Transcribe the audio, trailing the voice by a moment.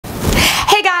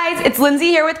It's Lindsay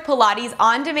here with Pilates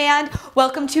On Demand.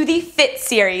 Welcome to the FIT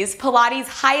series, Pilates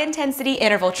High Intensity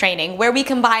Interval Training, where we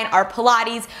combine our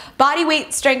Pilates body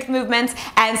weight strength movements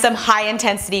and some high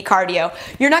intensity cardio.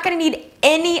 You're not going to need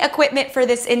any equipment for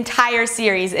this entire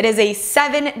series. It is a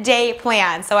 7-day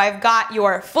plan. So I've got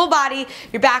your full body,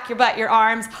 your back, your butt, your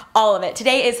arms, all of it.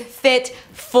 Today is FIT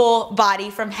full body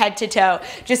from head to toe,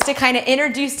 just to kind of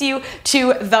introduce you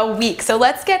to the week. So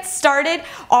let's get started.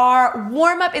 Our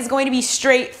warm-up is going to be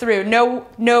straight through,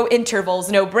 no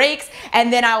intervals, no breaks,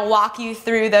 and then I'll walk you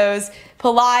through those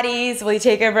Pilates, we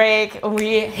take a break,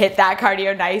 we hit that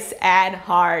cardio nice and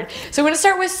hard. So we're gonna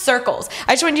start with circles.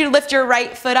 I just want you to lift your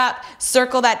right foot up,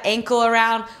 circle that ankle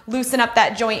around, loosen up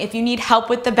that joint. If you need help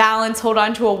with the balance, hold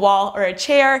on to a wall or a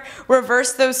chair,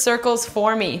 reverse those circles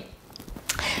for me.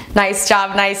 Nice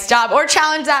job, or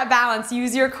challenge that balance.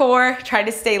 Use your core, try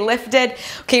to stay lifted.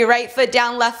 Okay, right foot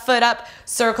down, left foot up,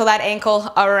 circle that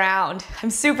ankle around. I'm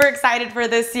super excited for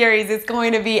this series. It's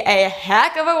going to be a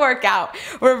heck of a workout.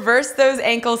 Reverse those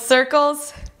ankle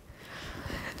circles.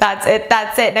 That's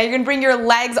it. Now you're gonna bring your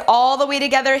legs all the way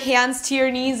together, hands to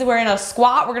your knees. We're in a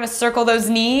squat. We're gonna circle those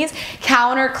knees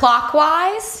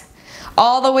counterclockwise,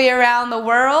 all the way around the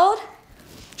world.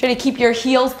 Try to keep your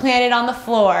heels planted on the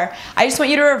floor. I just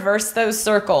want you to reverse those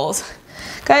circles.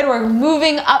 Good, we're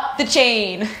moving up the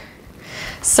chain.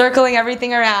 Circling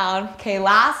everything around. Okay,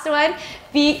 last one.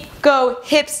 Feet go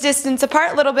hips distance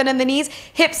apart, a little bit in the knees.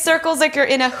 Hip circles like you're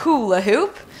in a hula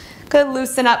hoop. Good,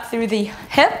 loosen up through the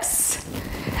hips.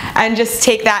 And just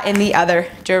take that in the other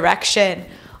direction.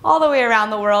 All the way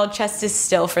around the world, chest is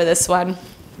still for this one.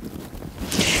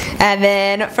 And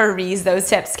then freeze those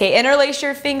hips. Okay, interlace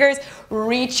your fingers,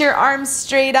 reach your arms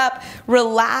straight up,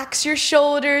 relax your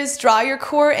shoulders, draw your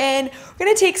core in. We're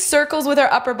gonna take circles with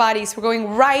our upper bodies. We're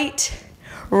going right,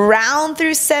 round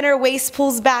through center, waist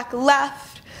pulls back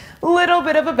left, little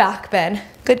bit of a back bend.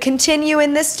 Good, continue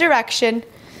in this direction.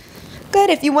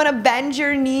 Good, if you wanna bend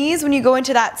your knees when you go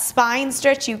into that spine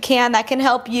stretch, you can. That can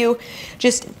help you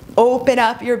just open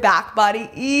up your back body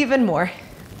even more.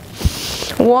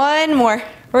 One more.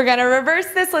 We're gonna reverse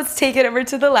this. Let's take it over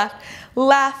to the left.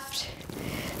 Left,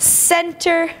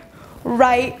 center,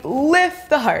 right, lift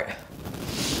the heart.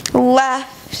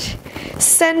 Left,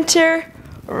 center,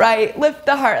 right, lift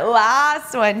the heart.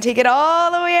 Last one, take it all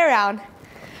the way around.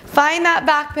 Find that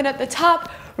back bend at the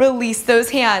top, release those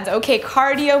hands. Okay,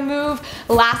 cardio move,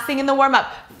 last thing in the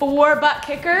warm-up. 4 butt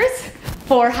kickers,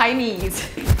 4 high knees.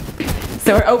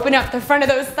 So we're opening up the front of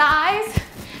those thighs.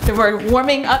 So we're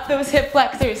warming up those hip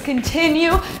flexors.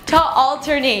 Continue to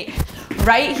alternate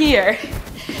right here.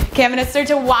 Okay, I'm gonna start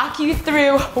to walk you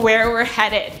through where we're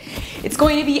headed. It's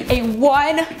going to be a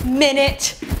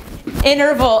 1-minute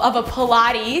interval of a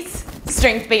Pilates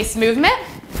strength-based movement,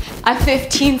 a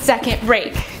 15-second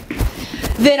break.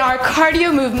 Then our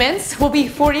cardio movements will be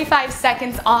 45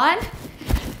 seconds on,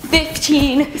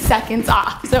 15 seconds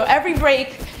off. So every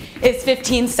break is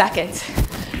 15 seconds.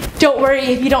 Don't worry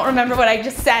if you don't remember what I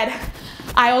just said.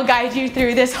 I will guide you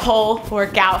through this whole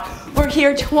workout. We're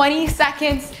here 20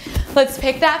 seconds. Let's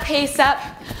pick that pace up.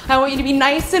 I want you to be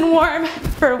nice and warm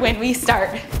for when we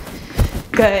start.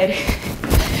 Good.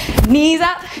 Knees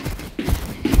up,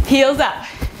 heels up.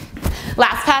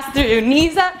 Last pass through,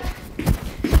 knees up,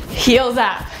 heels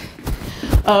up.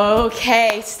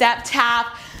 Okay, step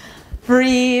tap,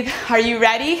 breathe. Are you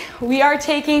ready? We are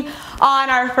taking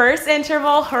on our first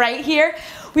interval right here.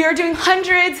 We are doing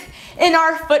hundreds in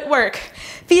our footwork.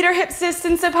 Feet are hips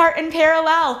distance apart and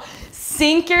parallel.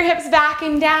 Sink your hips back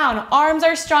and down. Arms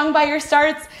are strong by your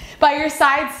sides.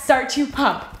 Start to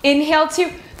pump. Inhale 2,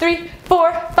 3,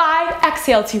 4, 5.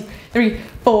 Exhale 2, 3,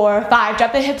 4, 5.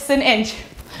 Drop the hips an inch.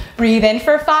 Breathe in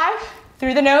for 5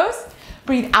 through the nose.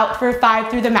 Breathe out for 5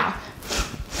 through the mouth.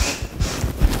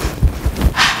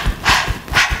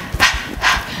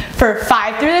 For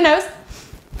 5 through the nose.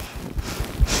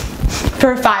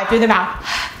 For 5 through the mouth.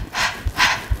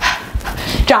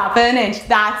 Drop an inch.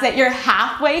 That's it. You're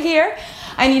halfway here.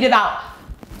 I need about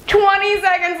 20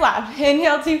 seconds left.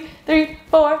 Inhale 2, 3,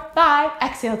 4, 5.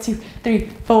 Exhale 2, 3,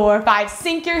 4, 5.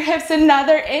 Sink your hips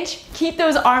another inch. Keep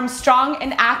those arms strong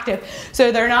and active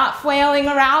so they're not flailing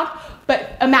around,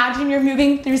 but imagine you're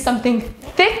moving through something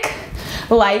thick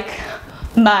like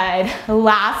mud.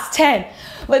 Last 10.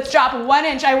 Let's drop 1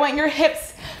 inch. I want your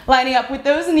hips lining up with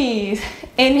those knees.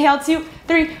 Inhale 2,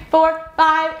 3, 4,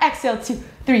 5. Exhale 2,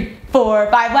 3,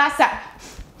 4, 5. Last set.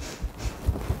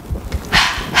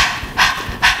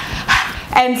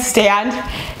 And stand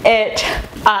it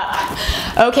up.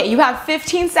 Okay, you have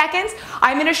 15 seconds.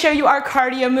 I'm gonna show you our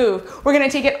cardio move. We're gonna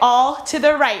take it all to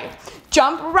the right.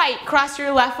 Jump right, cross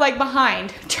your left leg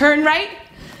behind. Turn right,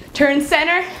 turn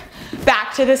center,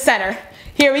 back to the center.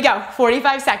 Here we go,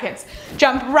 45 seconds.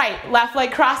 Jump right, left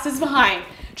leg crosses behind.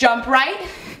 Jump right,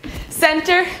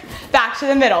 center, back to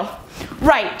the middle.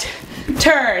 Right,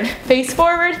 turn, face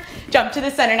forward, jump to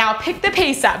the center. Now pick the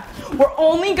pace up. We're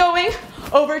only going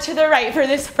over to the right for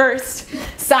this first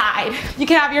side. You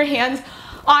can have your hands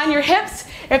on your hips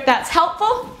if that's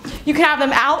helpful. You can have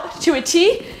them out to a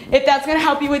T if that's gonna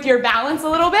help you with your balance a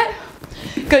little bit.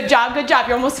 Good job, good job.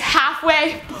 You're almost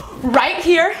halfway right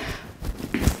here.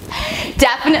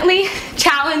 Definitely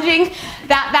challenging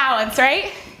that balance,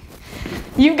 right?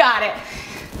 You got it.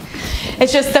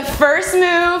 It's just the first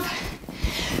move.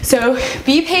 So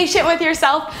be patient with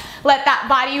yourself. Let that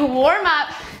body warm up.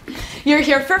 You're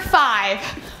here for 5,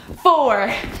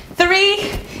 4,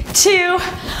 3, 2,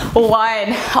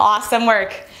 1. Awesome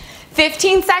work.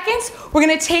 15 seconds. We're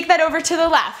gonna take that over to the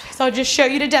left. So I'll just show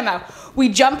you the demo. We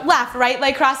jump left, right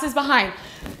leg crosses behind.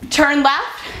 Turn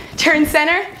left, turn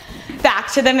center,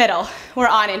 back to the middle. We're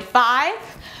on in 5,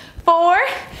 4,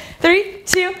 3,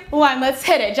 2, 1. Let's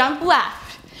hit it. Jump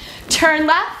left, turn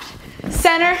left,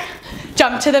 center,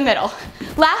 jump to the middle.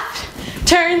 Left,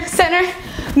 turn, center,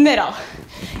 middle.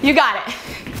 You got it.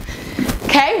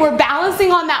 Okay, we're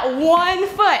balancing on that one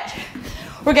foot.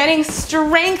 We're getting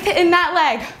strength in that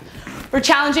leg. We're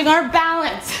challenging our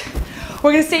balance.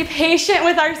 We're gonna stay patient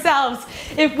with ourselves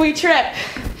if we trip.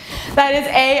 That is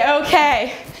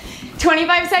A-okay.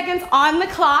 25 seconds on the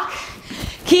clock.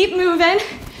 Keep moving,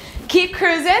 keep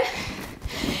cruising.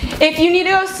 If you need to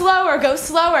go slower, go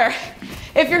slower.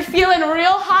 If you're feeling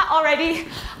real hot already,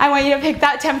 I want you to pick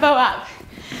that tempo up.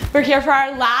 We're here for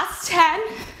our last 10.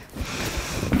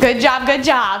 Good job, good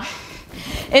job.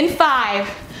 In 5,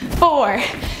 4,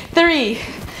 3,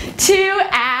 2,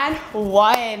 and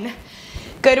 1.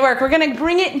 Good work. We're gonna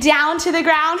bring it down to the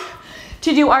ground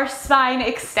to do our spine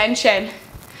extension.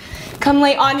 Come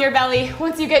lay on your belly.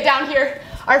 Once you get down here,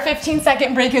 our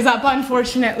 15-second break is up,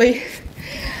 unfortunately.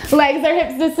 Legs are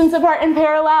hips distance apart and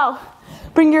parallel.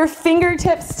 Bring your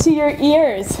fingertips to your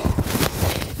ears.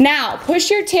 Now,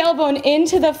 push your tailbone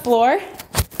into the floor.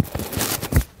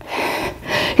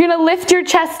 You're gonna lift your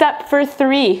chest up for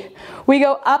 3. We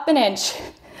go up an inch,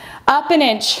 up an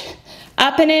inch,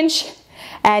 up an inch,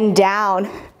 and down.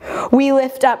 We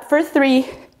lift up for 3,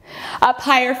 up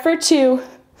higher for 2,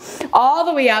 all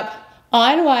the way up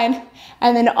on 1,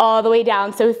 and then all the way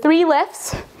down. So 3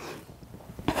 lifts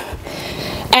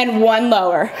and 1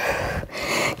 lower.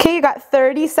 Okay, you got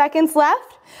 30 seconds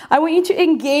left. I want you to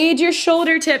engage your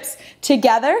shoulder tips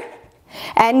together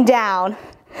and down,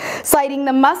 sliding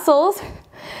the muscles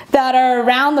that are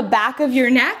around the back of your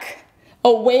neck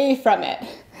away from it.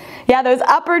 Yeah, those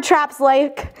upper traps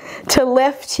like to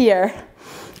lift here,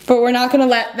 but we're not gonna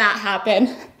let that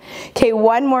happen. Okay,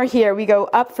 1 more here. We go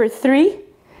up for 3,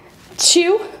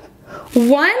 2,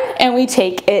 1, and we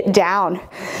take it down.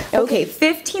 Okay,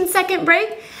 15-second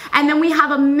break, and then we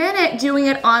have a minute doing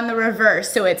it on the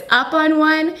reverse. So it's up on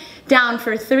 1, down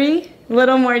for 3, a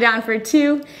little more down for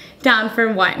 2, down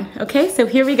for 1. Okay, so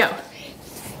here we go.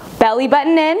 Belly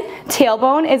button in,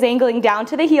 tailbone is angling down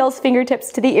to the heels,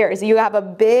 fingertips to the ears. You have a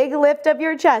big lift of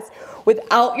your chest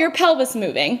without your pelvis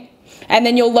moving, and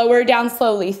then you'll lower down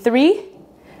slowly. 3,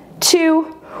 2,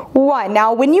 1.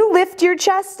 Now when you lift your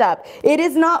chest up, it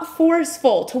is not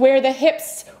forceful to where the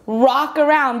hips rock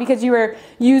around because you are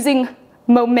using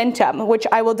momentum, which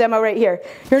I will demo right here.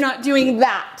 You're not doing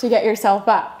that to get yourself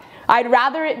up. I'd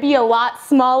rather it be a lot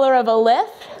smaller of a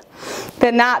lift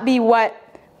than not be what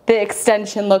the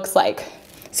extension looks like.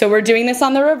 So we're doing this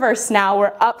on the reverse now.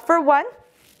 We're up for 1,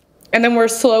 and then we're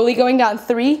slowly going down.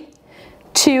 3,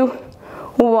 2,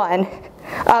 1.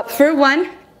 Up for 1,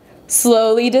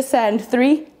 slowly descend.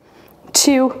 3,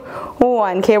 2,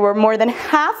 1. Okay, we're more than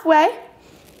halfway.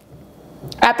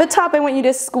 At the top, I want you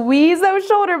to squeeze those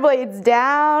shoulder blades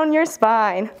down your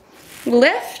spine.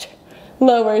 Lift,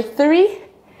 lower. 3,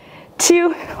 2,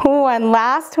 1.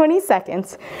 Last 20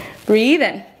 seconds. Breathe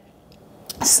in.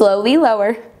 Slowly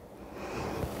lower.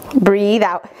 Breathe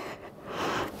out.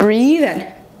 Breathe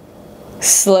in.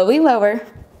 Slowly lower.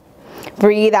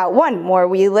 Breathe out. 1 more.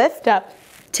 We lift up.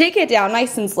 Take it down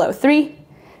nice and slow. 3,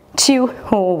 2,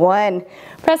 1.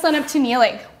 Press on up to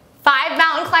kneeling. 5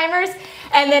 mountain climbers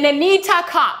and then a knee tuck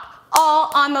hop,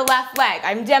 all on the left leg.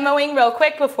 I'm demoing real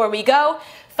quick before we go.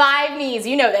 5 knees,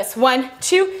 you know this. 1,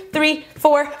 2, 3,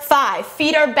 4, 5.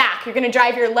 Feet are back. You're gonna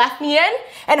drive your left knee in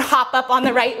and hop up on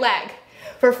the right leg.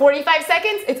 For 45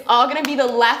 seconds, it's all gonna be the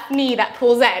left knee that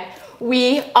pulls in.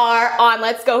 We are on,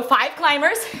 let's go, 5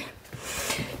 climbers.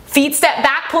 Feet step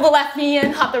back, pull the left knee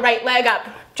in, hop the right leg up,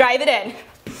 drive it in.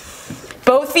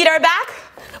 Both feet are back,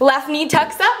 left knee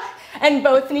tucks up, and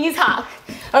both knees hop.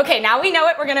 Okay, now we know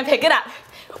it, we're gonna pick it up.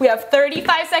 We have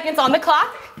 35 seconds on the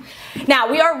clock.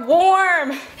 Now we are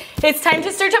warm. It's time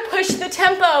to start to push the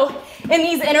tempo in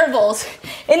these intervals,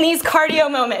 in these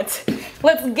cardio moments.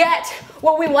 Let's get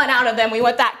what we want out of them. We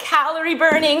want that calorie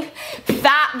burning,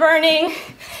 fat burning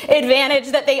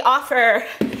advantage that they offer.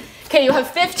 Okay, you have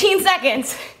 15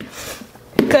 seconds.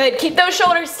 Good, keep those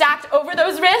shoulders stacked over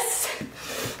those wrists.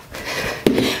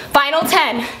 Final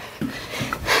 10.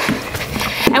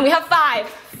 And we have 5,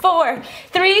 4,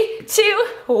 3, 2,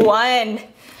 1.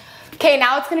 Okay,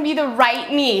 now it's gonna be the right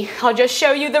knee. I'll just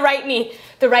show you the right knee.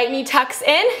 The right knee tucks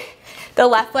in, the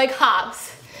left leg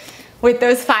hops with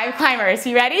those 5 climbers.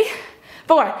 You ready?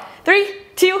 4, 3,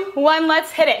 2, 1,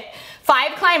 let's hit it.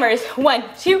 5 climbers, 1,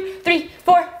 2, 3,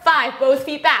 4, 5, both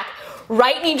feet back.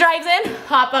 Right knee drives in,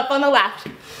 hop up on the left.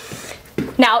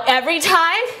 Now every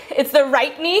time, it's the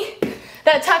right knee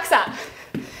that tucks up.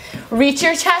 Reach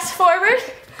your chest forward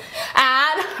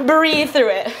and breathe through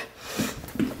it.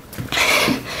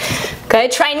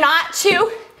 Good, try not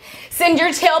to send your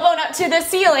tailbone up to the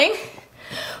ceiling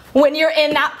when you're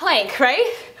in that plank, right?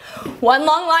 One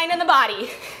long line in the body.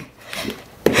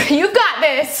 You've got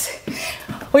this.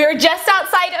 We are just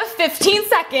outside of 15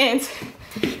 seconds.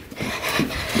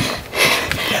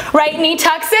 Right knee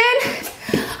tucks in,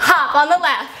 hop on the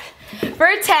left for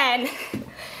 10,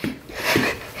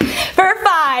 for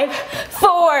 5,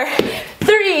 4,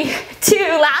 3, 2,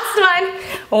 last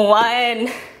one, 1.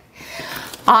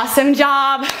 Awesome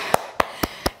job.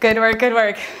 Good work, good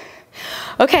work.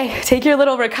 Okay, take your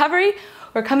little recovery.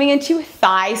 We're coming into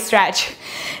thigh stretch.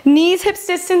 Knees, hips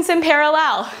distance and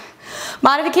parallel.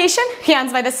 Modification,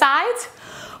 hands by the sides.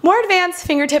 More advanced,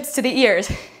 fingertips to the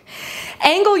ears.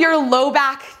 Angle your low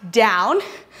back down.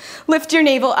 Lift your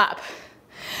navel up.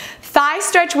 Thigh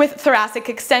stretch with thoracic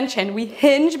extension. We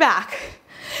hinge back.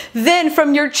 Then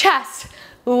from your chest,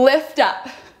 lift up.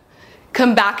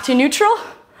 Come back to neutral.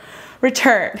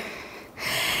 Return.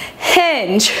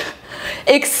 Hinge.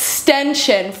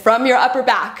 Extension from your upper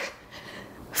back.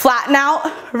 Flatten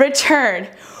out. Return.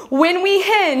 When we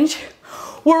hinge,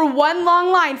 we're one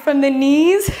long line from the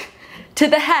knees to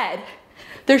the head.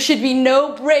 There should be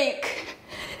no break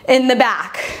in the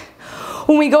back.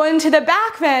 When we go into the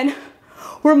back bend,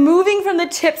 we're moving from the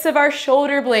tips of our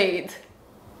shoulder blades.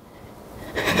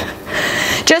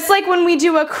 Just like when we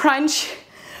do a crunch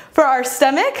for our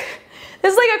stomach,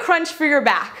 this is like a crunch for your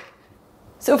back.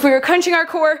 So if we were crunching our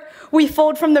core, we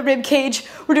fold from the rib cage.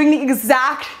 We're doing the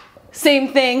exact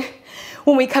same thing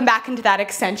when we come back into that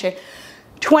extension.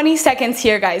 20 seconds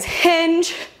here, guys.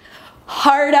 Hinge,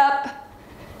 hard up,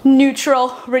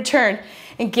 neutral, return.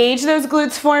 Engage those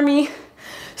glutes for me.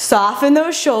 Soften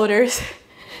those shoulders.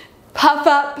 Puff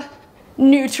up,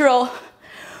 neutral,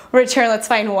 return. Let's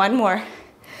find one more.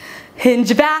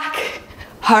 Hinge back,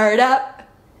 hard up,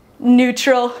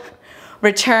 neutral,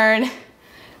 return.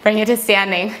 Bring it to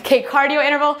standing. Okay, cardio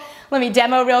interval. Let me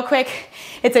demo real quick.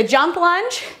 It's a jump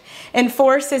lunge and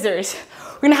 4 scissors.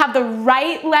 We're gonna have the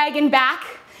right leg in back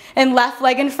and left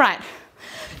leg in front.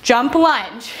 Jump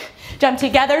lunge. Jump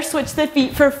together, switch the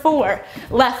feet for 4.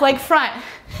 Left leg front.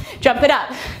 Jump it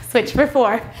up, switch for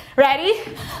 4. Ready?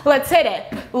 Let's hit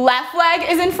it. Left leg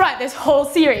is in front this whole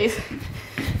series.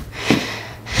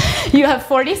 You have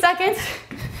 40 seconds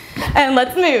and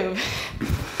let's move.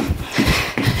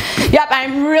 Yep,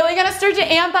 I'm really gonna start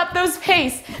to amp up those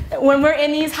pace when we're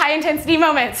in these high intensity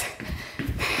moments.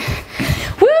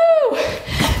 Woo!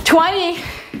 20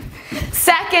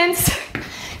 seconds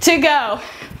to go.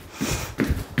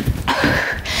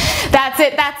 That's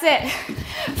it, that's it.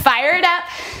 Fire it up.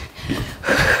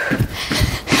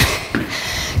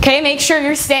 Okay, make sure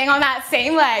you're staying on that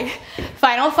same leg.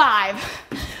 Final 5,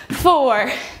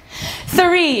 4,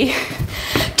 3,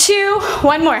 2,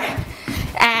 one more,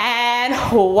 and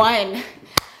 1.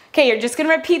 Okay, you're just gonna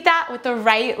repeat that with the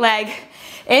right leg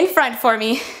in front for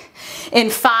me. In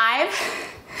 5,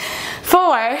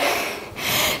 4,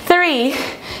 3,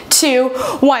 2,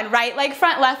 1. Right leg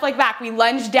front, left leg back. We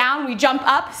lunge down, we jump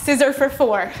up, scissor for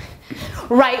 4.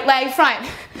 Right leg front,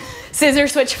 scissor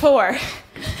switch 4.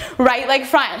 Right leg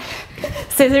front,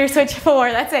 scissor switch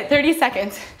 4. That's it, 30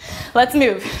 seconds. Let's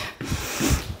move.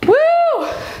 Woo!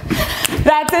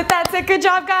 That's it, good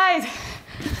job, guys.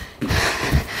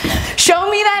 Show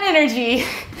me that energy.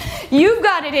 You've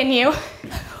got it in you.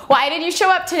 Why did you show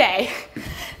up today?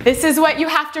 This is what you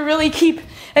have to really keep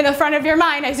in the front of your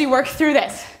mind as you work through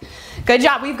this. Good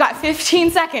job, we've got 15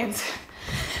 seconds.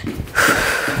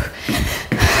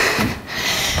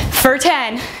 For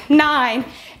 10, 9,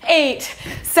 8,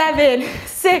 7,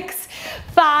 6,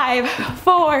 5,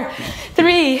 4,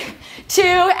 3, 2,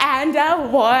 and a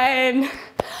 1.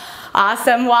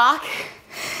 Awesome, walk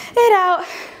it out.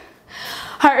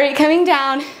 Heart rate coming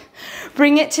down.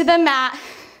 Bring it to the mat.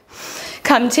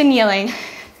 Come to kneeling.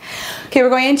 Okay, we're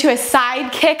going into a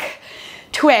side kick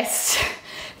twist.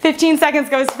 15 seconds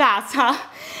goes fast, huh?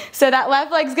 So that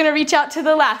left leg's gonna reach out to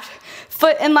the left.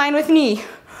 Foot in line with knee.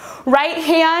 Right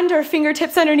hand or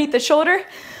fingertips underneath the shoulder.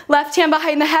 Left hand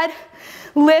behind the head.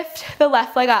 Lift the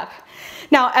left leg up.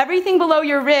 Now everything below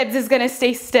your ribs is gonna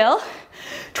stay still.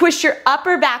 Twist your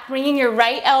upper back, bringing your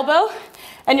right elbow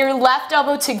and your left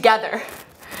elbow together.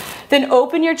 Then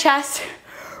open your chest,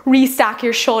 restack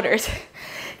your shoulders.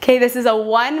 Okay, this is a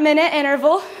 1 minute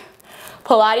interval.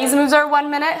 Pilates moves are 1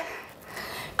 minute.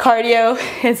 Cardio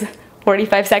is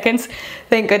 45 seconds.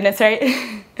 Thank goodness,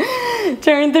 right?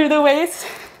 Turn through the waist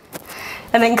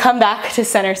and then come back to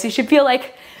center. So you should feel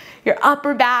like your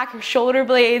upper back, your shoulder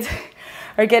blades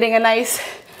are getting a nice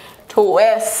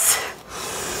twist.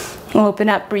 Open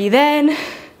up, breathe in.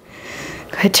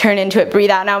 Go ahead, turn into it, breathe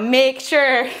out. Now make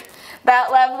sure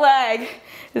that left leg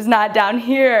is not down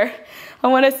here. I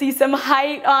want to see some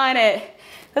height on it.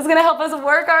 That's going to help us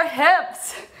work our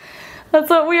hips. That's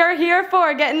what we are here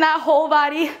for, getting that whole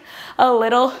body a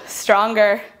little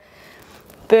stronger.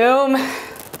 Boom.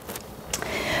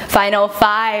 Final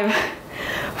 5,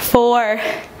 4,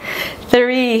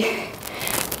 3,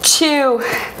 2,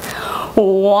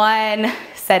 1.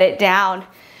 Set it down.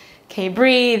 Okay,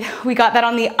 breathe. We got that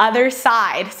on the other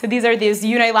side. So these are these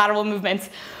unilateral movements.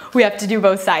 We have to do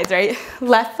both sides, right?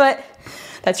 Left foot,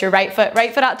 that's your right foot.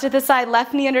 Right foot out to the side,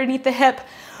 left knee underneath the hip,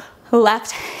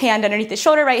 left hand underneath the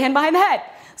shoulder, right hand behind the head.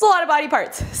 It's a lot of body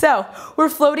parts. So we're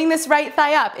floating this right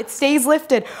thigh up. It stays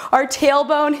lifted. Our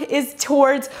tailbone is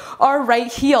towards our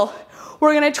right heel.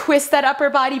 We're gonna twist that upper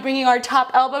body, bringing our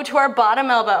top elbow to our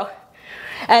bottom elbow.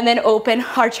 And then open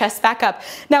our chest back up.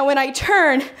 Now when I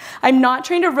turn, I'm not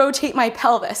trying to rotate my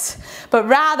pelvis, but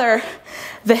rather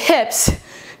the hips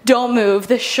don't move,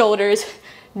 the shoulders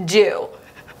do.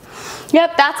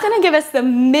 Yep, that's gonna give us the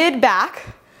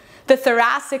mid-back, the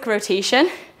thoracic rotation,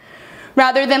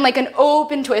 rather than like an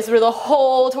open twist where the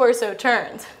whole torso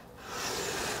turns.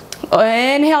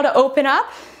 Inhale to open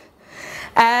up.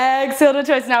 Exhale to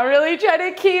twist. Now really try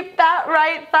to keep that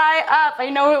right thigh up. I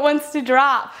know it wants to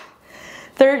drop.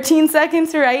 13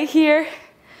 seconds right here.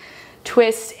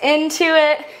 Twist into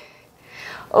it.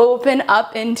 Open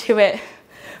up into it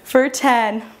for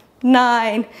 10,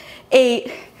 9,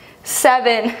 8,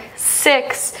 7,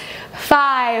 6,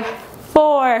 5,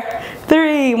 4,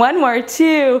 3, one more,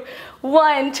 2,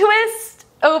 1. Twist,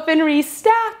 open,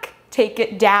 restack, take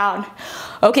it down.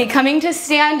 Okay, coming to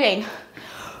standing.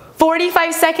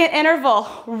 45-second interval,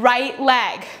 right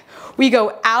leg. We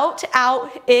go out,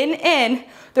 out, in.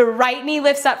 The right knee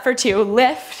lifts up for 2.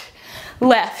 Lift,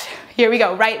 lift. Here we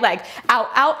go, right leg. Out,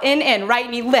 out, in. Right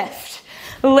knee, lift,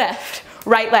 lift.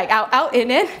 Right leg, out, out,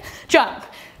 in. Jump,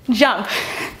 jump.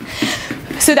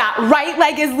 So that right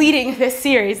leg is leading this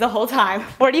series the whole time.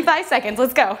 45 seconds,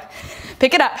 let's go.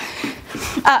 Pick it up,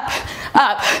 up,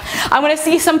 up. I wanna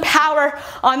see some power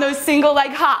on those single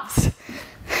leg hops.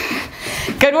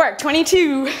 Good work,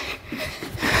 22.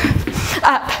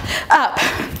 Up, up,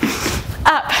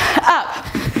 up,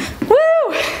 up.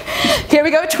 Woo! Here we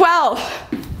go, 12.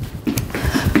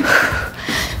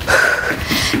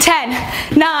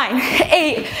 10, 9,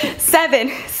 8,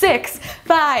 7, 6,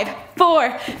 5,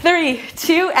 4, 3,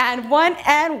 2, and 1,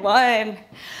 and 1.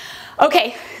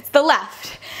 Okay, it's the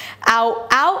left. Out,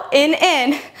 out,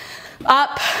 in,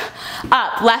 up,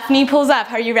 up. Left knee pulls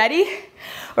up. Are you ready?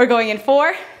 We're going in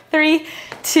 4, 3,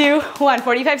 2, 1.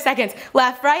 45 seconds.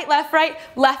 Left, right, left,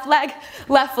 leg,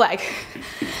 left leg.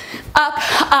 Up,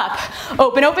 up.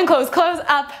 Open, open, close, close,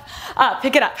 up, up.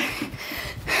 Pick it up.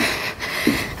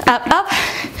 Up, up.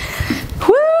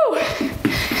 Woo!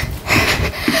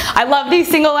 I love these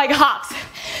single leg hops.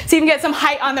 So you can get some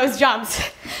height on those jumps.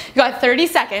 You got 30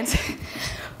 seconds.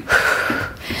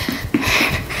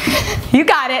 You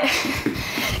got it.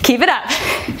 Keep it up.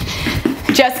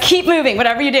 Just keep moving,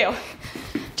 whatever you do.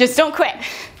 Just don't quit.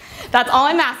 That's all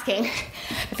I'm asking.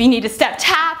 If you need to step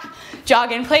tap,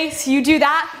 jog in place, you do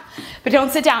that, but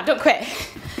don't sit down, don't quit.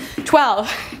 12.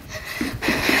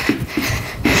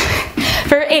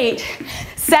 For 8,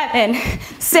 7,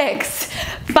 6,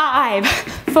 5,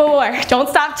 4. Don't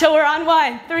stop till we're on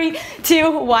 1. 3,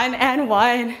 2, 1, and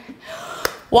 1.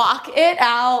 Walk it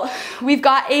out. We've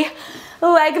got a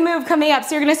leg move coming up,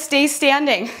 so you're gonna stay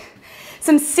standing.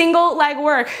 Some single leg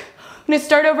work. I'm gonna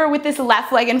start over with this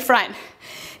left leg in front.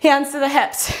 Hands to the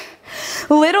hips.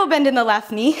 Little bend in the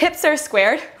left knee, hips are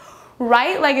squared.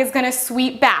 Right leg is gonna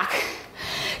sweep back.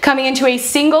 Coming into a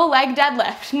single leg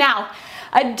deadlift. Now,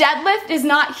 a deadlift is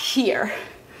not here.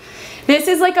 This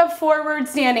is like a forward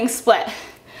standing split.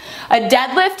 A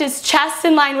deadlift is chest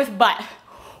in line with butt.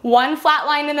 One flat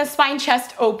line in the spine,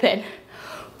 chest open.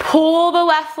 Pull the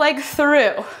left leg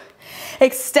through.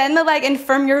 Extend the leg and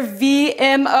firm your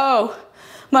VMO.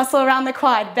 Muscle around the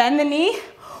quad. Bend the knee,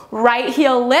 right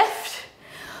heel lift,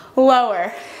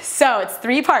 lower. So it's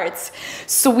 3 parts.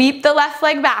 Sweep the left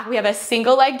leg back. We have a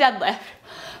single leg deadlift.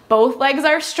 Both legs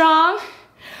are strong.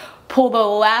 Pull the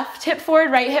left hip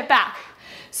forward, right hip back.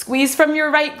 Squeeze from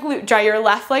your right glute. Draw your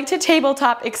left leg to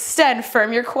tabletop. Extend,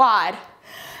 firm your quad.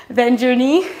 Bend your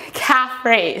knee, calf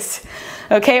raise.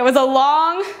 Okay, it was a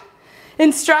long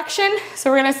instruction,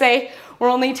 so we're gonna say we're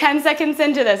only 10 seconds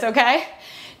into this, okay?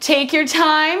 Take your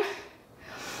time.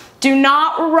 Do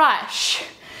not rush.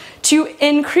 To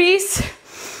increase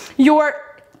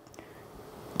your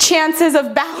chances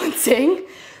of balancing,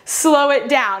 slow it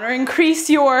down or increase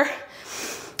your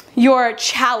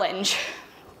challenge.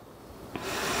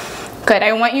 Good,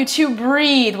 I want you to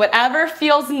breathe, whatever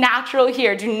feels natural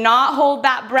here. Do not hold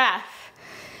that breath.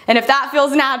 And if that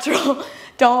feels natural,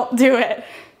 don't do it.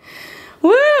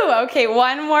 Woo, okay,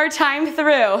 one more time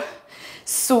through.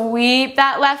 Sweep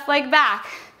that left leg back.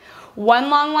 One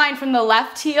long line from the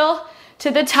left heel to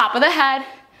the top of the head.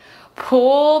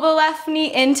 Pull the left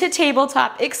knee into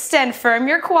tabletop. Extend, firm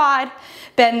your quad.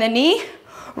 Bend the knee,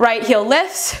 right heel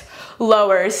lifts,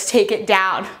 lowers, take it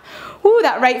down. Ooh,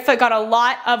 that right foot got a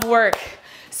lot of work.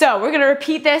 So we're gonna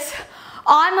repeat this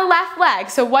on the left leg.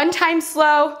 So one time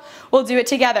slow, we'll do it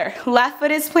together. Left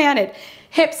foot is planted,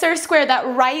 hips are square, that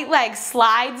right leg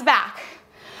slides back.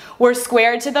 We're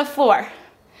squared to the floor.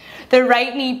 The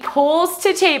right knee pulls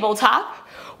to tabletop.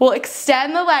 We'll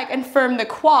extend the leg and firm the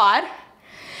quad.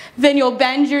 Then you'll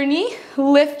bend your knee,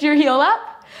 lift your heel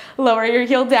up, lower your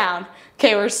heel down.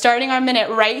 Okay, we're starting our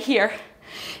minute right here.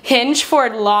 Hinge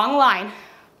forward, long line.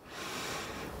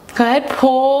 Good,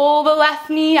 pull the left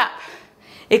knee up.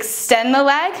 Extend the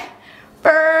leg,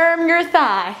 firm your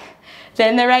thigh.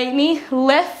 Then the right knee,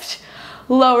 lift,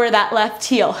 lower that left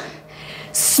heel.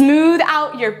 Smooth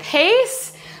out your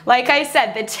pace. Like I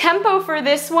said, the tempo for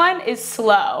this one is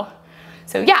slow.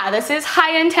 So yeah, this is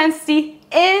high intensity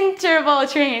interval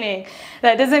training.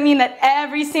 That doesn't mean that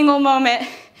every single moment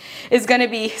is gonna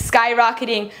be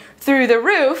skyrocketing through the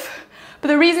roof, but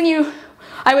the reason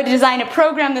I would design a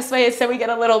program this way is so we get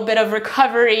a little bit of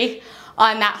recovery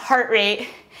on that heart rate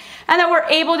and that we're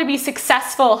able to be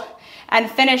successful and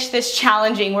finish this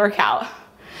challenging workout.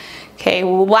 Okay,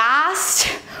 last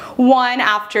one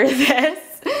after this.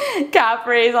 Calf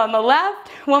raise on the left.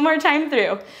 One more time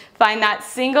through. Find that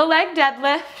single leg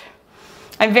deadlift.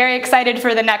 I'm very excited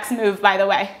for the next move, by the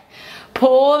way.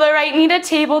 Pull the right knee to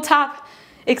tabletop.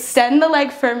 Extend the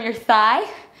leg, firm your thigh.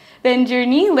 Bend your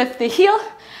knee, lift the heel,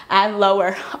 and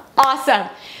lower. Awesome.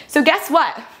 So guess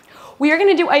what? We are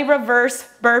gonna do a reverse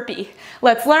burpee.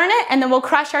 Let's learn it, and then we'll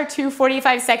crush our 2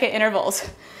 45-second intervals.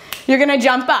 You're gonna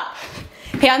jump up.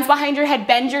 Hands behind your head,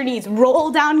 bend your knees, roll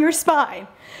down your spine.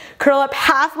 Curl up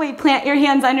halfway, plant your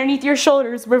hands underneath your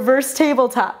shoulders, reverse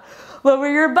tabletop. Lower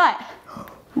your butt.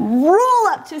 Roll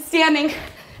up to standing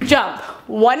jump.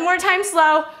 One more time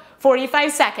slow,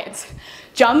 45 seconds.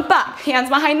 Jump up, hands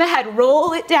behind the head,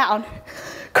 roll it down.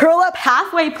 Curl up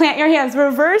halfway, plant your hands,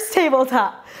 reverse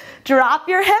tabletop. Drop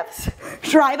your hips,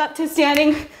 drive up to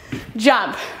standing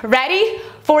jump. Ready?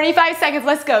 45 seconds,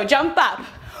 let's go. Jump up,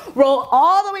 roll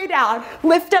all the way down,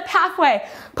 lift up halfway,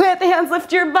 plant the hands,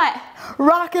 lift your butt,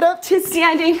 rock it up to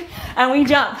standing, and we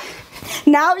jump.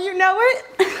 Now you know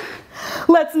it.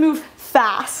 Let's move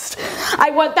fast. I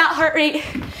want that heart rate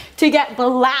to get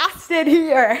blasted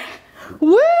here.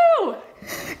 Woo!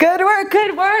 Good work,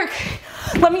 good work.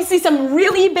 Let me see some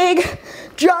really big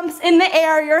jumps in the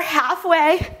air. You're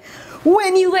halfway.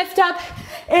 When you lift up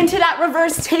into that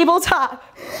reverse tabletop,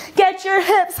 get your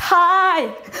hips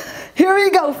high. Here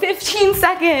we go, 15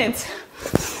 seconds.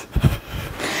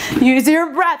 Use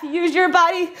your breath, use your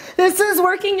body. This is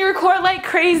working your core like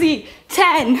crazy.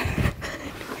 10,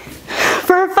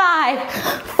 for 5,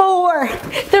 4,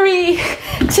 3,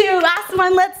 2, last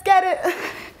one, let's get it.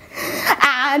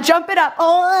 And jump it up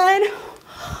on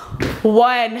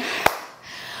 1.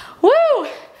 Woo!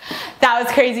 That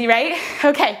was crazy, right?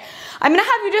 Okay, I'm gonna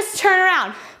have you just turn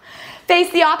around.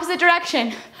 Face the opposite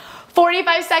direction.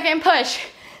 45-second push,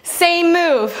 same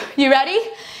move. You ready?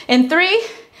 In 3,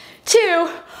 2,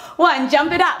 1,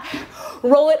 jump it up.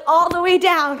 Roll it all the way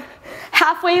down.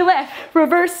 Halfway lift,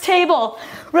 reverse table,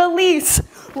 release,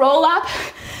 roll up,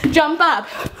 jump up,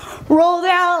 roll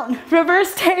down,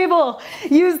 reverse table.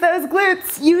 Use those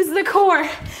glutes, use the core.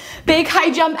 Big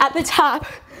high jump at the top.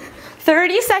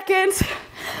 30 seconds.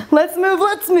 Let's move,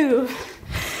 let's move.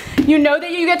 You know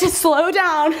that you get to slow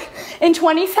down in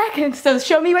 20 seconds, so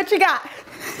show me what you got.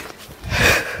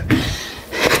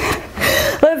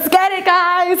 Let's get it,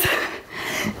 guys.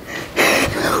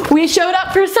 We showed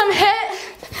up for some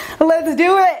HIIT. Let's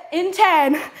do it in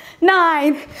 10,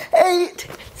 9, 8,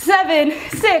 7,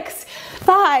 6,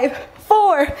 5,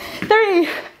 4, 3,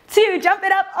 2, jump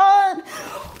it up on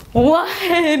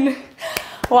 1.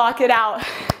 Walk it out.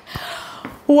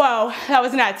 Whoa, that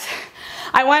was nuts.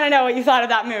 I want to know what you thought of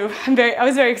that move. I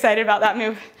was very excited about that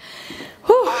move.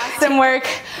 Whew, awesome work.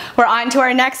 We're on to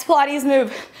our next Pilates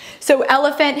move. So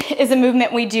elephant is a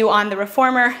movement we do on the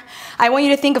reformer. I want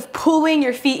you to think of pulling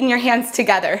your feet and your hands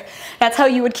together. That's how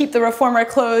you would keep the reformer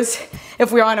closed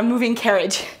if we were on a moving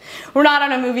carriage. We're not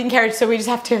on a moving carriage, so we just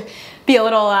have to be a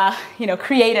little,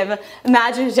 creative,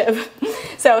 imaginative.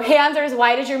 So hands are as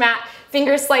wide as your mat,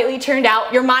 fingers slightly turned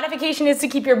out. Your modification is to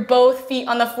keep your both feet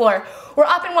on the floor. We're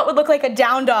up in what would look like a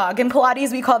down dog. In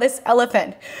Pilates, we call this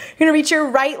elephant. You're gonna reach your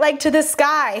right leg to the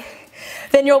sky.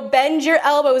 Then you'll bend your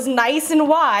elbows nice and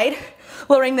wide,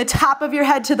 lowering the top of your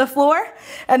head to the floor,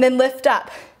 and then lift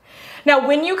up. Now,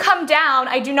 when you come down,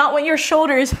 I do not want your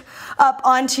shoulders up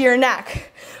onto your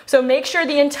neck. So make sure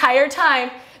the entire time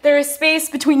there is space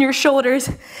between your shoulders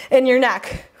and your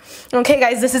neck. Okay,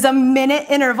 guys, this is a minute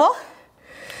interval.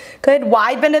 Good,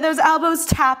 wide bend of those elbows,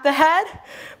 tap the head,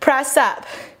 press up.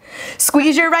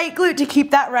 Squeeze your right glute to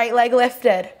keep that right leg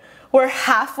lifted. We're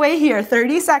halfway here,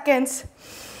 30 seconds.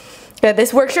 Good,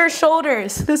 this works your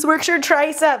shoulders, this works your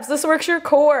triceps, this works your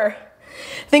core.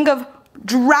 Think of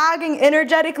dragging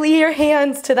energetically your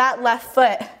hands to that left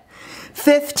foot.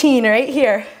 15, right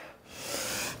here.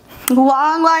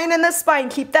 Long line in the spine,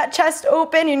 keep that chest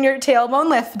open and your tailbone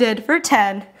lifted for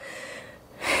 10.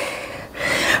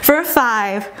 For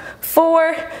 5,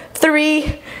 4,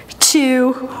 3,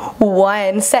 2,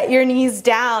 1. Set your knees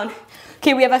down.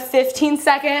 Okay, we have a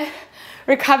 15-second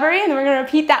recovery, and then we're gonna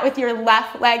repeat that with your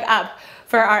left leg up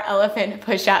for our elephant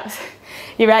push-ups.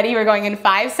 You ready? We're going in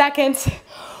 5 seconds.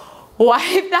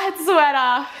 Wipe that sweat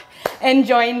off and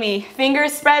join me.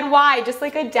 Fingers spread wide, just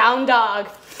like a down dog.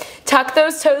 Tuck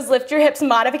those toes, lift your hips,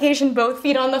 modification, both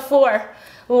feet on the floor.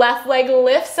 Left leg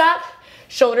lifts up,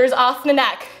 shoulders off the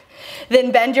neck.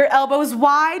 Then bend your elbows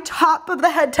wide, top of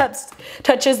the head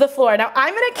touches the floor. Now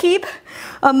I'm gonna keep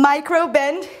a micro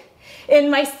bend in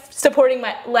my supporting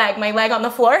my leg on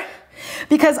the floor,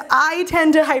 because I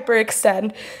tend to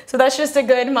hyperextend. So that's just a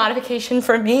good modification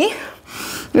for me,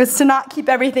 is to not keep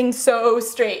everything so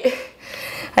straight.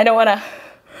 I don't wanna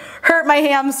hurt my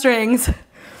hamstrings.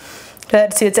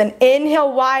 Good, so it's an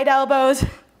inhale, wide elbows,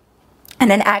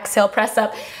 and then exhale, press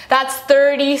up. That's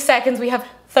 30 seconds. We have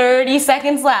 30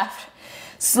 seconds left.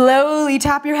 Slowly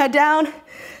tap your head down,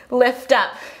 lift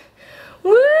up.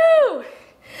 Woo!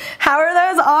 How are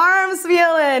those arms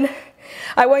feeling?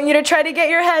 I want you to try to get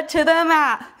your head to the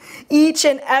mat each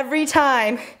and every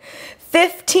time.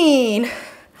 15.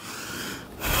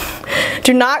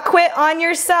 Do not quit on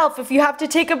yourself. If you have to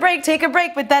take a break,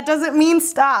 but that doesn't mean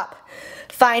stop.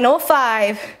 Final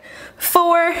 5,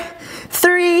 4,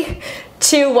 3,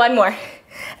 2, one more.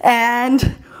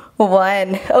 And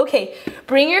 1. Okay,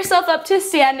 bring yourself up to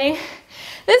standing.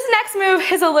 This next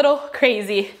move is a little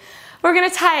crazy. We're gonna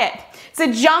tie it. It's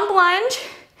a jump lunge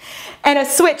and a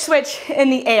switch in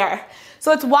the air.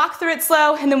 So let's walk through it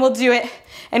slow, and then we'll do it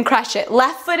and crush it.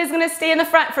 Left foot is gonna stay in the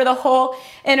front for the whole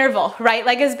interval. Right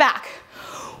leg is back.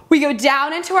 We go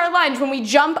down into our lunge. When we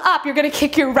jump up, you're gonna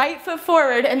kick your right foot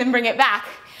forward and then bring it back.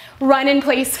 Run in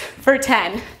place for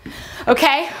 10.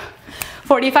 Okay?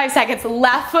 45 seconds.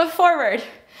 Left foot forward.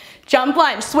 Jump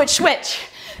lunge, switch.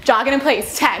 Jog it in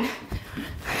place, 10.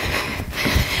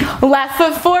 Left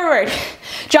foot forward.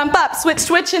 Jump up,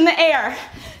 switch in the air.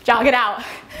 Jog it out.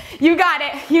 You got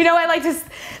it. You know I like to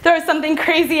throw something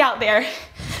crazy out there,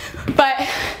 but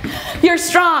you're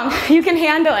strong. You can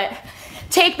handle it.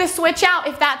 Take the switch out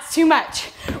if that's too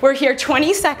much. We're here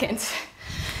 20 seconds.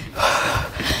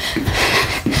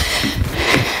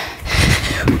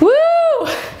 Woo!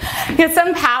 Get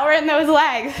some power in those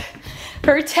legs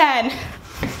for 10.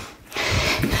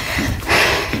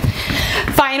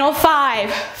 Final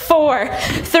 5, 4,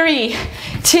 3,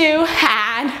 2,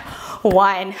 and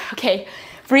 1. Okay,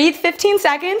 breathe 15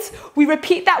 seconds. We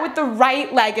repeat that with the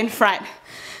right leg in front.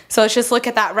 So let's just look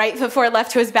at that. Right foot forward,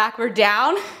 left toes back, we're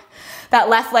down. That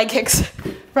left leg kicks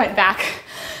front back.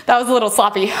 That was a little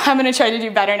sloppy. I'm gonna try to do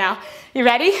better now. You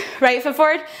ready? Right foot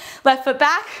forward, left foot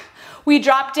back. We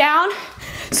drop down,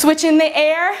 switch in the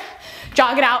air,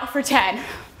 jog it out for 10.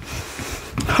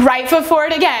 Right foot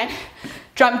forward again.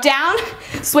 Jump down,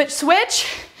 switch,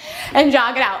 and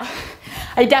jog it out.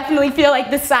 I definitely feel like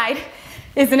this side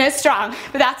isn't as strong,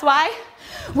 but that's why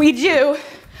we do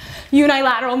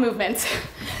unilateral movements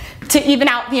to even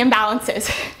out the imbalances.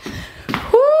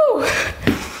 Woo!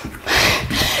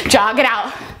 Jog it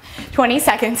out. 20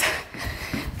 seconds.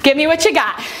 Give me what you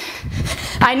got.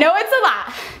 I know it's a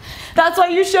lot. That's why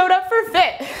you showed up for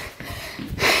FIT.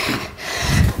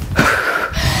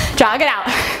 Jog it out.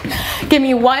 Give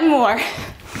me one more.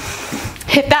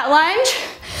 Hit that lunge.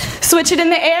 Switch it in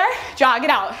the air. Jog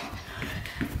it out.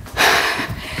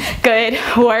 Good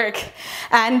work.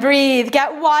 And breathe.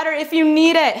 Get water if you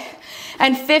need it.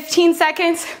 And 15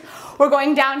 seconds, we're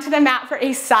going down to the mat for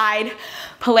a side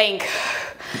plank.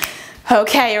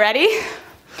 Okay, ready?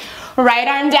 Right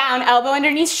arm down, elbow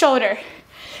underneath shoulder.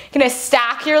 You're gonna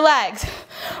stack your legs.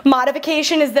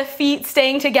 Modification is the feet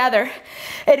staying together.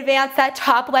 Advance that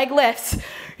top leg lifts.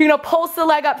 You're gonna pulse the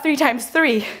leg up 3 times.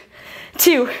 3,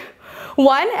 2,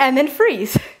 1, and then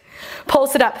freeze.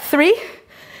 Pulse it up. 3,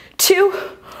 2,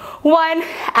 1,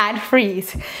 and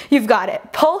freeze. You've got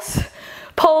it. Pulse,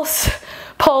 pulse,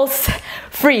 pulse,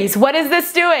 freeze. What is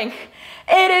this doing?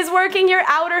 It is working your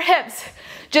outer hips,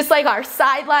 just like our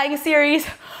side lying series,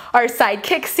 our side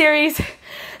kick series.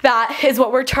 That is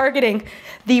what we're targeting.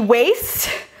 The waist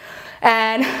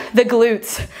and the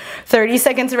glutes. 30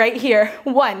 seconds right here.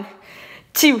 1,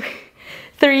 2,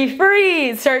 3,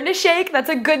 freeze. Starting to shake, that's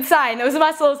a good sign. Those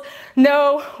muscles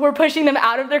know we're pushing them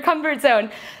out of their comfort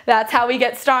zone. That's how we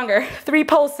get stronger. 3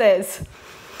 pulses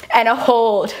and a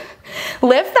hold.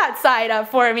 Lift that side up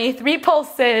for me. 3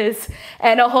 pulses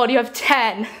and a hold. You have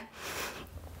 10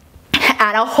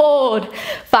 and a hold.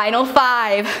 Final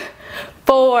 5,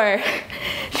 4,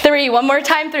 3. One more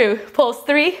time through. Pulse.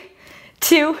 3,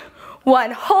 2,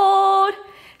 1. Hold.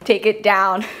 Take it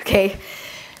down. Okay.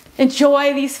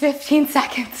 Enjoy these 15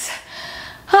 seconds.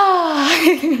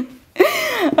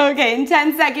 Okay, in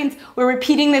 10 seconds, we're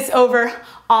repeating this over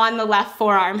on the left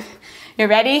forearm. You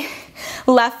ready?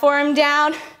 Left forearm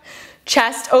down,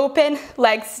 chest open,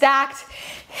 legs stacked,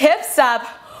 hips up,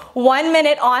 1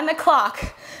 minute on the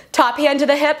clock. Top hand to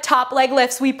the hip, top leg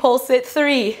lifts. We pulse it.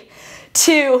 3,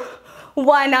 2,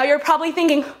 1. Now you're probably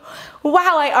thinking,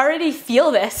 wow, I already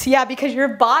feel this. Yeah, because your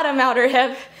bottom outer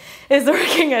hip is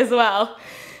working as well.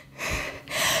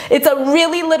 It's a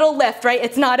really little lift, right?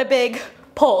 It's not a big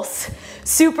pulse.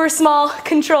 Super small,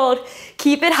 controlled.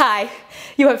 Keep it high.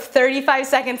 You have 35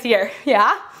 seconds here,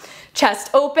 yeah? Chest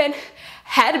open,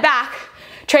 head back.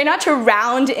 Try not to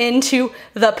round into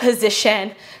the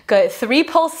position. Good, 3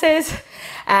 pulses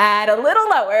and a little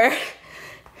lower.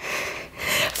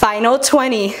 Final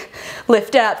 20.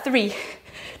 Lift it up. 3,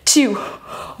 2,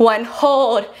 1.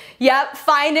 Hold. Yep,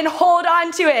 find and hold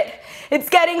on to it. It's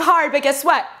getting hard, but guess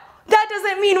what? That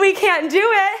doesn't mean we can't do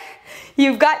it.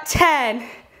 You've got 10.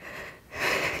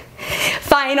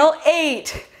 Final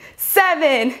 8,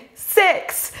 7,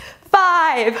 6,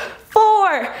 5,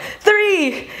 4,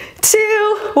 3,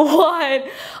 2, 1.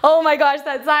 Oh my gosh,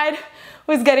 that side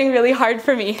was getting really hard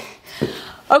for me.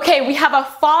 Okay, we have a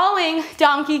falling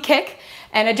donkey kick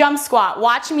and a jump squat.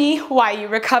 Watch me while you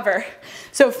recover.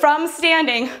 So from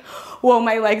standing, whoa,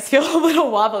 my legs feel a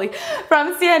little wobbly.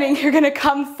 From standing, you're gonna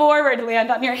come forward,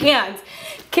 land on your hands.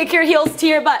 Kick your heels to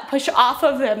your butt, push off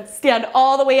of them, stand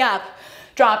all the way up.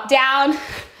 Drop down,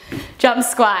 jump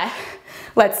squat.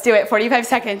 Let's do it, 45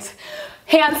 seconds.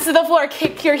 Hands to the floor,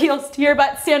 kick your heels to your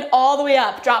butt, stand all the way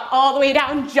up, drop all the way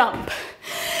down, jump.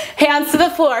 Hands to the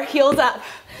floor, heels up,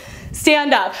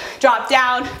 stand up, drop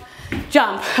down,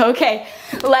 jump. Okay,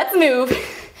 let's move,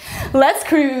 let's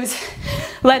cruise,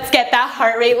 let's get that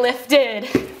heart rate lifted.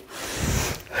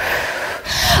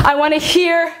 I want to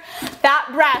hear that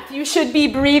breath. You should be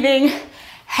breathing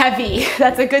heavy.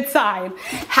 That's a good sign.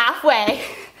 Halfway.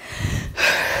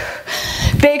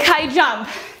 Big high jump,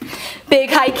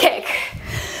 big high kick.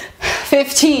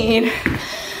 15.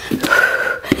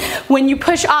 When you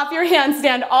push off your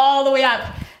handstand all the way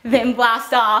up, then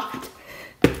blast off.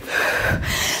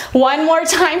 One more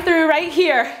time through right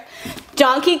here.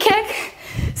 Donkey kick,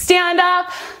 stand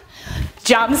up,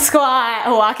 jump squat,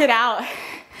 walk it out.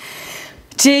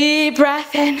 Deep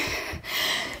breath in,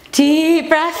 deep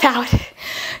breath out.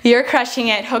 You're crushing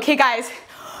it. Okay guys,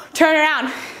 turn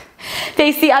around.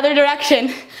 Face the other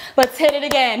direction. Let's hit it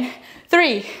again.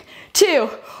 3, 2,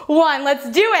 1. Let's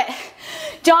do it.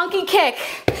 Donkey kick.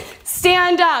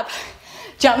 Stand up.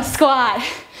 Jump squat.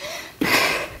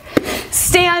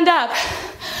 Stand up.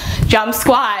 Jump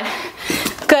squat.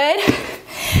 Good.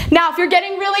 Now, if you're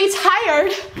getting really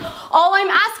tired, all I'm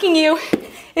asking you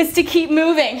is to keep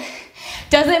moving.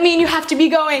 Doesn't mean you have to be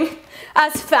going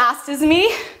as fast as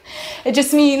me. It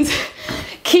just means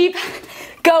keep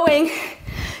going,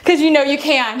 because you know you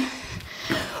can.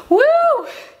 Woo!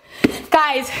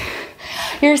 Guys,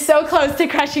 you're so close to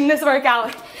crushing this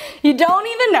workout. You don't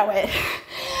even know it.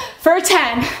 For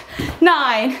 10,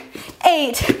 9,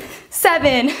 8,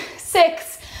 7,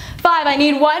 6, 5, I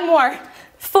need one more.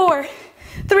 4,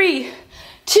 3,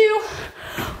 2,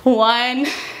 1.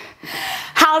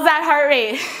 How's that heart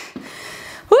rate?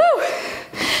 Woo!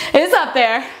 It's up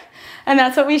there, and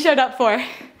that's what we showed up for.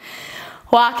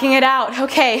 Walking it out.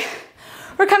 Okay,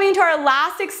 we're coming to our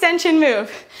last extension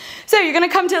move. So you're gonna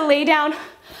come to lay down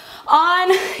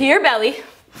on your belly.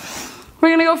 We're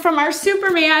gonna go from our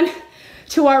Superman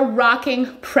to our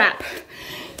rocking prep.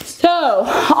 So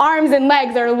arms and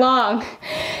legs are long.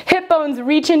 Hip bones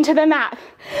reach into the mat.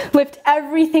 Lift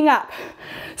everything up.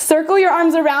 Circle your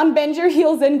arms around, bend your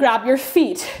heels in, grab your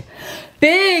feet.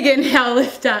 Big inhale,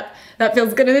 lift up. That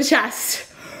feels good in the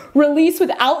chest. Release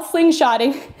without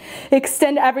slingshotting.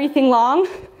 Extend everything long.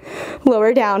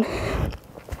 Lower down.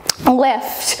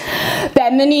 Lift.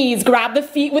 Bend the knees. Grab the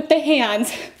feet with the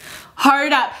hands.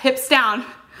 Hard up, hips down.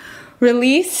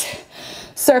 Release.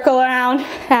 Circle around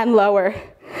and lower.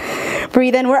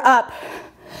 Breathe in, we're up.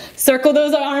 Circle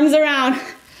those arms around.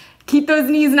 Keep those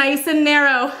knees nice and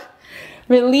narrow.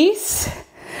 Release.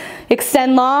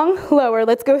 Extend long, lower.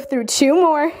 Let's go through 2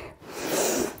 more.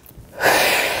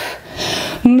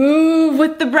 Move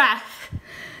with the breath.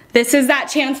 This is that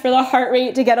chance for the heart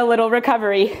rate to get a little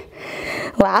recovery.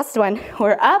 Last one.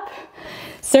 We're up.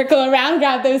 Circle around,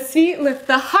 grab those feet, lift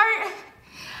the heart,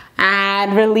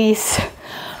 and release.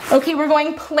 Okay, we're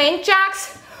going plank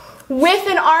jacks with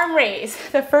an arm raise.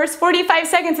 The first 45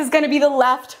 seconds is going to be the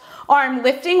left arm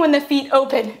lifting when the feet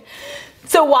open.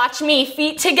 So watch me,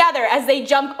 feet together. As they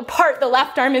jump apart, the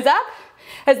left arm is up.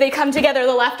 As they come together,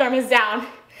 the left arm is down.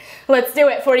 Let's do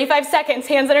it. 45 seconds,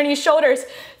 hands underneath shoulders.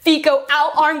 Feet go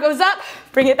out, arm goes up.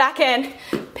 Bring it back in,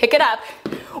 pick it up.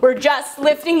 We're just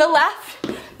lifting the left.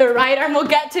 The right arm will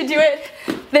get to do it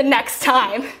the next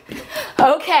time.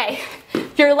 Okay,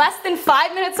 you're less than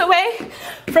 5 minutes away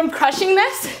from crushing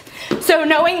this. So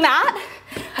knowing that,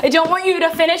 I don't want you to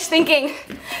finish thinking,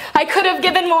 I could have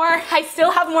given more, I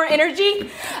still have more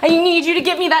energy. I need you to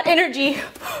give me that energy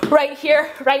right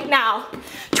here, right now.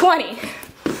 20,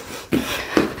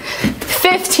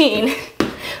 15,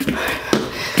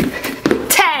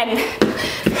 10,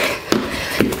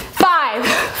 5,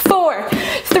 4,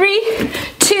 3,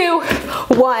 2,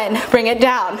 1. Bring it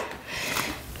down.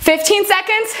 15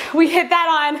 seconds, we hit that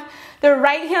on the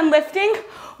right hand lifting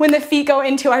when the feet go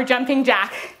into our jumping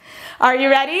jack. Are you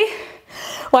ready?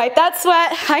 Wipe that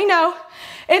sweat. I know,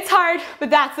 it's hard,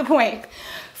 but that's the point.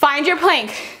 Find your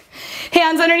plank.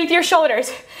 Hands underneath your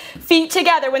shoulders. Feet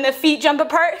together. When the feet jump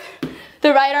apart,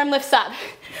 the right arm lifts up.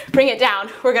 Bring it down.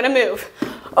 We're gonna move.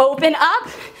 Open up,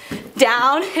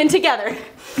 down, and together.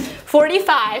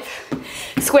 45.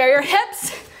 Square your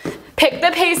hips. Pick the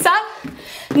pace up.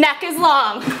 Neck is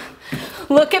long.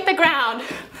 Look at the ground.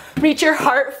 Reach your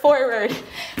heart forward.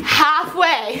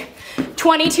 Halfway.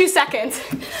 22 seconds.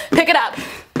 Pick it up.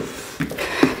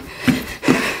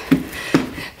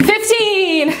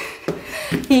 15.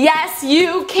 Yes,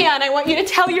 you can. I want you to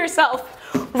tell yourself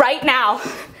right now.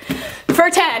 For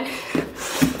 10.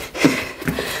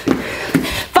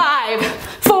 5,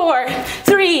 4,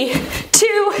 3,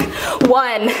 2,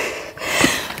 1.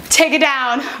 Take it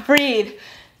down. Breathe.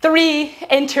 3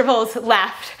 intervals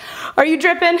left. Are you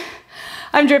dripping?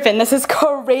 I'm dripping. This is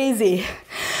crazy.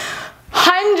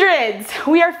 Hundreds.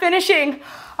 We are finishing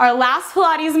our last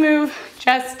Pilates move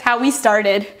just how we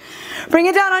started. Bring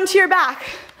it down onto your back.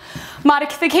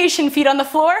 Modification, feet on the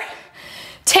floor.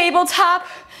 Tabletop,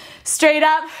 straight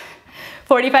up,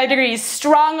 45 degrees.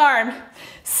 Strong arm,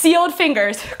 sealed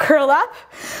fingers. Curl up,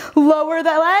 lower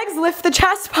the legs, lift the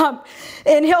chest, pump.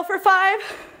 Inhale for 5,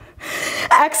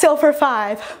 exhale for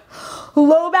 5.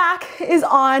 Low back is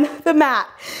on the mat.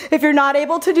 If you're not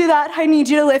able to do that, I need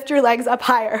you to lift your legs up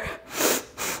higher.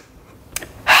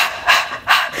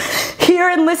 Hear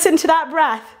and listen to that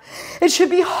breath. It should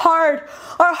be hard.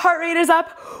 Our heart rate is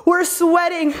up. We're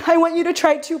sweating. I want you to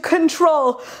try to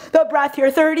control the breath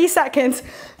here. 30 seconds.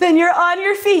 Then you're on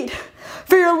your feet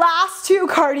for your last 2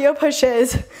 cardio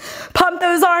pushes. Pump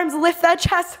those arms, lift that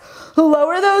chest,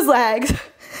 lower those legs.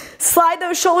 Slide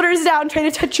those shoulders down, try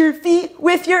to touch your feet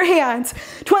with your hands.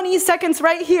 20 seconds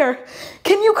right here.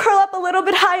 Can you curl up a little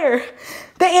bit higher?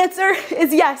 The answer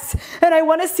is yes, and I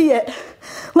want to see it.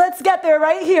 Let's get there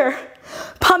right here.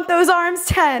 Pump those arms.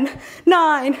 10,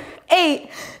 9, 8,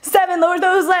 7, lower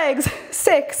those legs.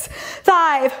 6,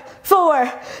 5,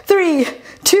 4, 3,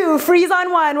 2, freeze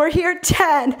on 1. We're here.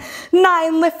 10,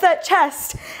 9, lift that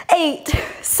chest. 8,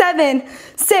 7,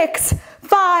 6,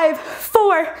 5,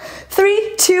 4,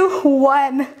 3, 2,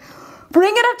 1.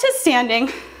 Bring it up to standing.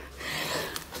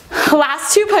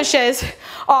 Last 2 pushes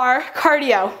are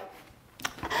cardio.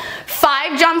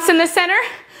 5 jumps in the center,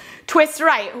 twist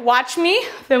right. Watch me,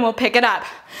 then we'll pick it up.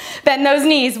 Bend those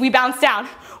knees, we bounce down.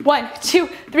 1, 2,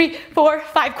 3, 4,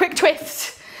 5, quick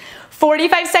twists.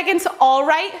 45 seconds, all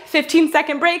right,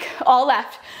 15-second break, all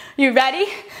left. You ready?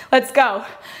 Let's go.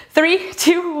 3,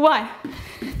 2, 1.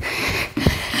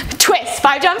 Twist,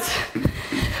 5 jumps.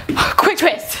 Quick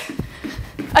twist.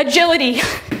 Agility,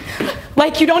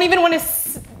 like you don't even want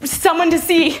someone to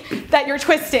see that you're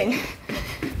twisting.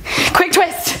 Quick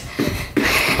twist.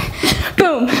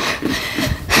 Boom.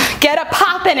 Get a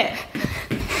pop in it.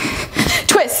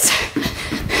 Twist.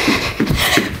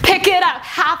 Pick it up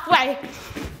halfway.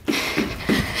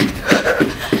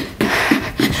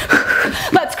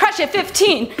 Let's crush it,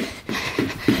 15.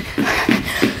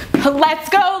 Let's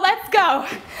go, let's go.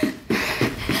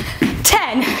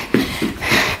 10.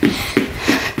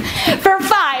 For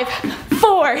 5,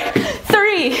 4,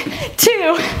 3,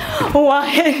 2,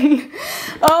 1.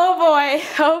 Oh boy,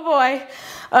 oh boy,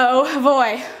 oh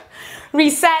boy.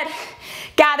 Reset,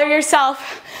 gather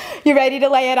yourself. You ready to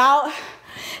lay it out?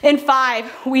 In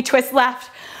 5, we twist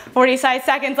left. 45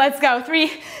 seconds, let's go.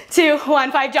 3, 2,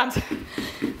 1, 5 jumps.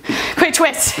 Quick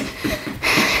twist.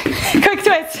 Quick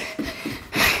twist.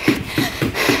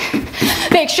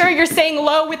 Make sure you're staying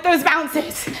low with those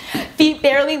bounces. Feet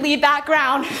barely leave that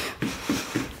ground.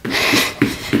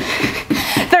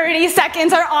 30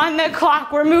 seconds are on the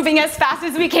clock. We're moving as fast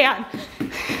as we can.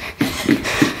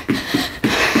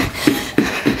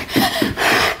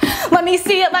 Let me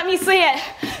see it, let me see it.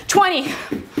 20.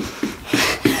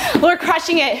 We're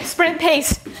crushing it, sprint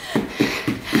pace.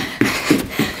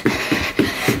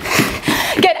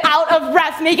 Get out of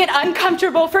breath, make it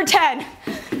uncomfortable for 10.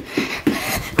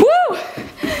 Woo!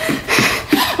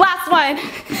 Last one,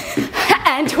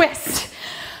 and twist.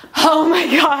 Oh my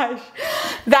gosh,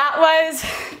 that was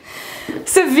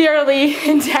severely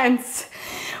intense.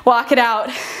 Walk it out.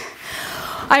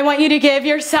 I want you to give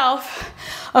yourself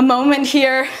a moment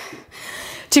here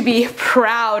to be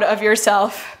proud of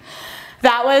yourself.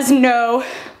 That was no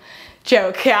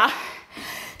joke, yeah?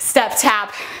 Step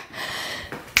tap.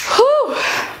 Whew.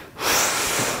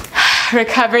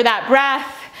 Recover that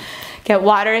breath. Get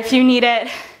water if you need it.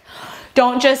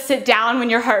 Don't just sit down when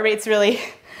your heart rate's really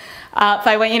up.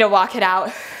 I want you to walk it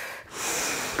out.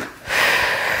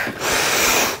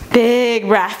 Big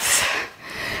breaths.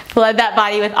 Flood that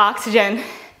body with oxygen.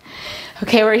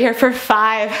 Okay, we're here for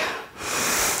 5,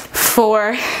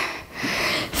 4,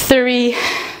 3,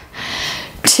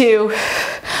 2,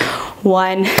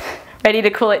 1. Ready to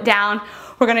cool it down.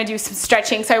 We're gonna do some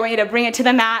stretching, so I want you to bring it to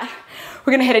the mat.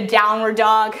 We're gonna hit a downward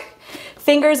dog.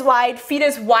 Fingers wide, feet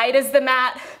as wide as the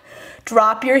mat.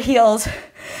 Drop your heels,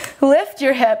 lift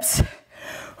your hips,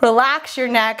 relax your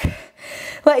neck.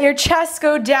 Let your chest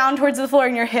go down towards the floor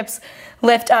and your hips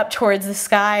lift up towards the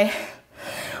sky.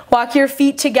 Walk your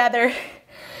feet together.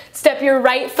 Step your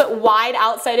right foot wide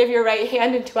outside of your right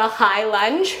hand into a high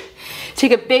lunge.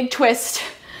 Take a big twist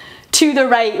to the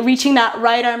right, reaching that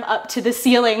right arm up to the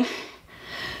ceiling.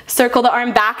 Circle the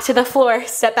arm back to the floor,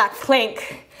 step back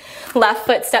plank. Left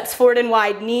foot steps forward and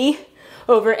wide, knee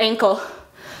over ankle.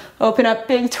 Open up,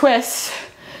 big twist.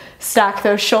 Stack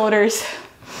those shoulders.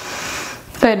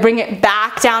 Good, bring it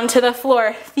back down to the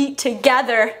floor. Feet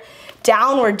together,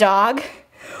 downward dog.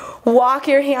 Walk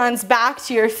your hands back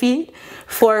to your feet,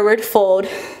 forward fold.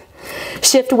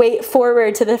 Shift weight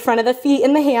forward to the front of the feet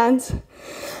and the hands.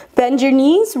 Bend your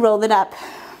knees, roll it up.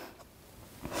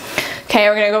 Okay,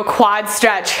 we're gonna go quad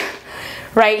stretch.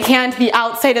 Right hand to the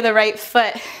outside of the right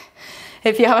foot.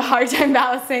 If you have a hard time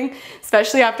balancing,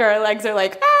 especially after our legs are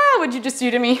like, ah, what'd you just do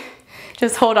to me?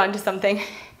 Just hold on to something.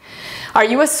 Are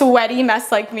you a sweaty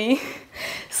mess like me?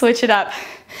 Switch it up.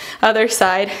 Other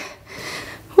side.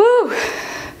 Woo!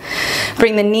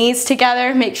 Bring the knees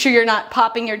together. Make sure you're not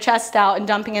popping your chest out and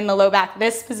dumping in the low back.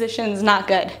 This position is not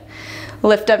good.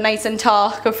 Lift up nice and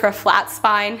tall. Go for a flat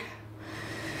spine.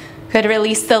 Good,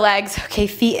 release the legs. Okay,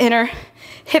 feet inner,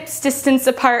 hips distance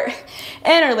apart.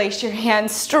 Interlace your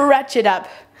hands, stretch it up.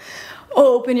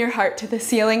 Open your heart to the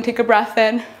ceiling. Take a breath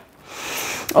in.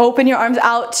 Open your arms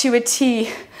out to a T.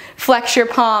 Flex your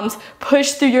palms.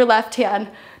 Push through your left hand.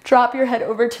 Drop your head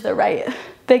over to the right.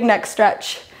 Big neck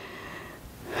stretch.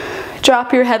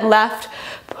 Drop your head left.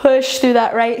 Push through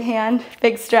that right hand.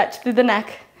 Big stretch through the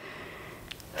neck.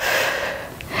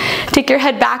 Take your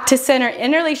head back to center.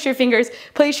 Interlace your fingers.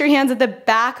 Place your hands at the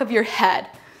back of your head.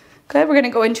 Good, we're gonna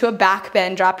go into a back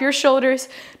bend. Drop your shoulders,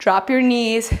 drop your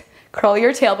knees, curl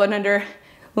your tailbone under,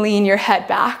 lean your head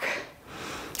back.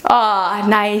 Ah,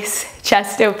 nice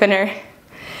chest opener.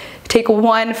 Take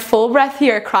one full breath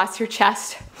here across your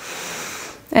chest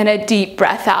and a deep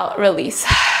breath out, release.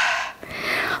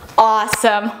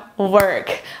 Awesome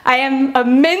work. I am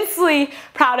immensely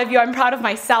proud of you. I'm proud of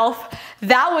myself.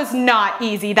 That was not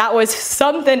easy. That was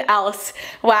something else.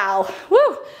 Wow.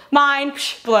 Woo. Mind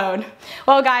blown.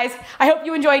 Well, guys, I hope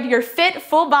you enjoyed your fit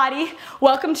full body.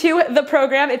 Welcome to the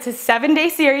program. It's a 7-day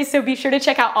series, so be sure to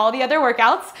check out all the other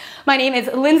workouts. My name is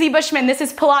Lindsay Bushman. This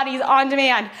is Pilates on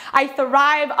Demand. I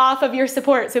thrive off of your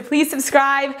support, so please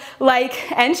subscribe,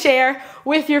 like, and share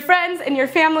with your friends and your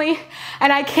family.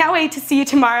 And I can't wait to see you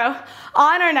tomorrow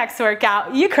on our next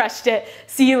workout. You crushed it.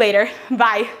 See you later.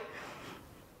 Bye.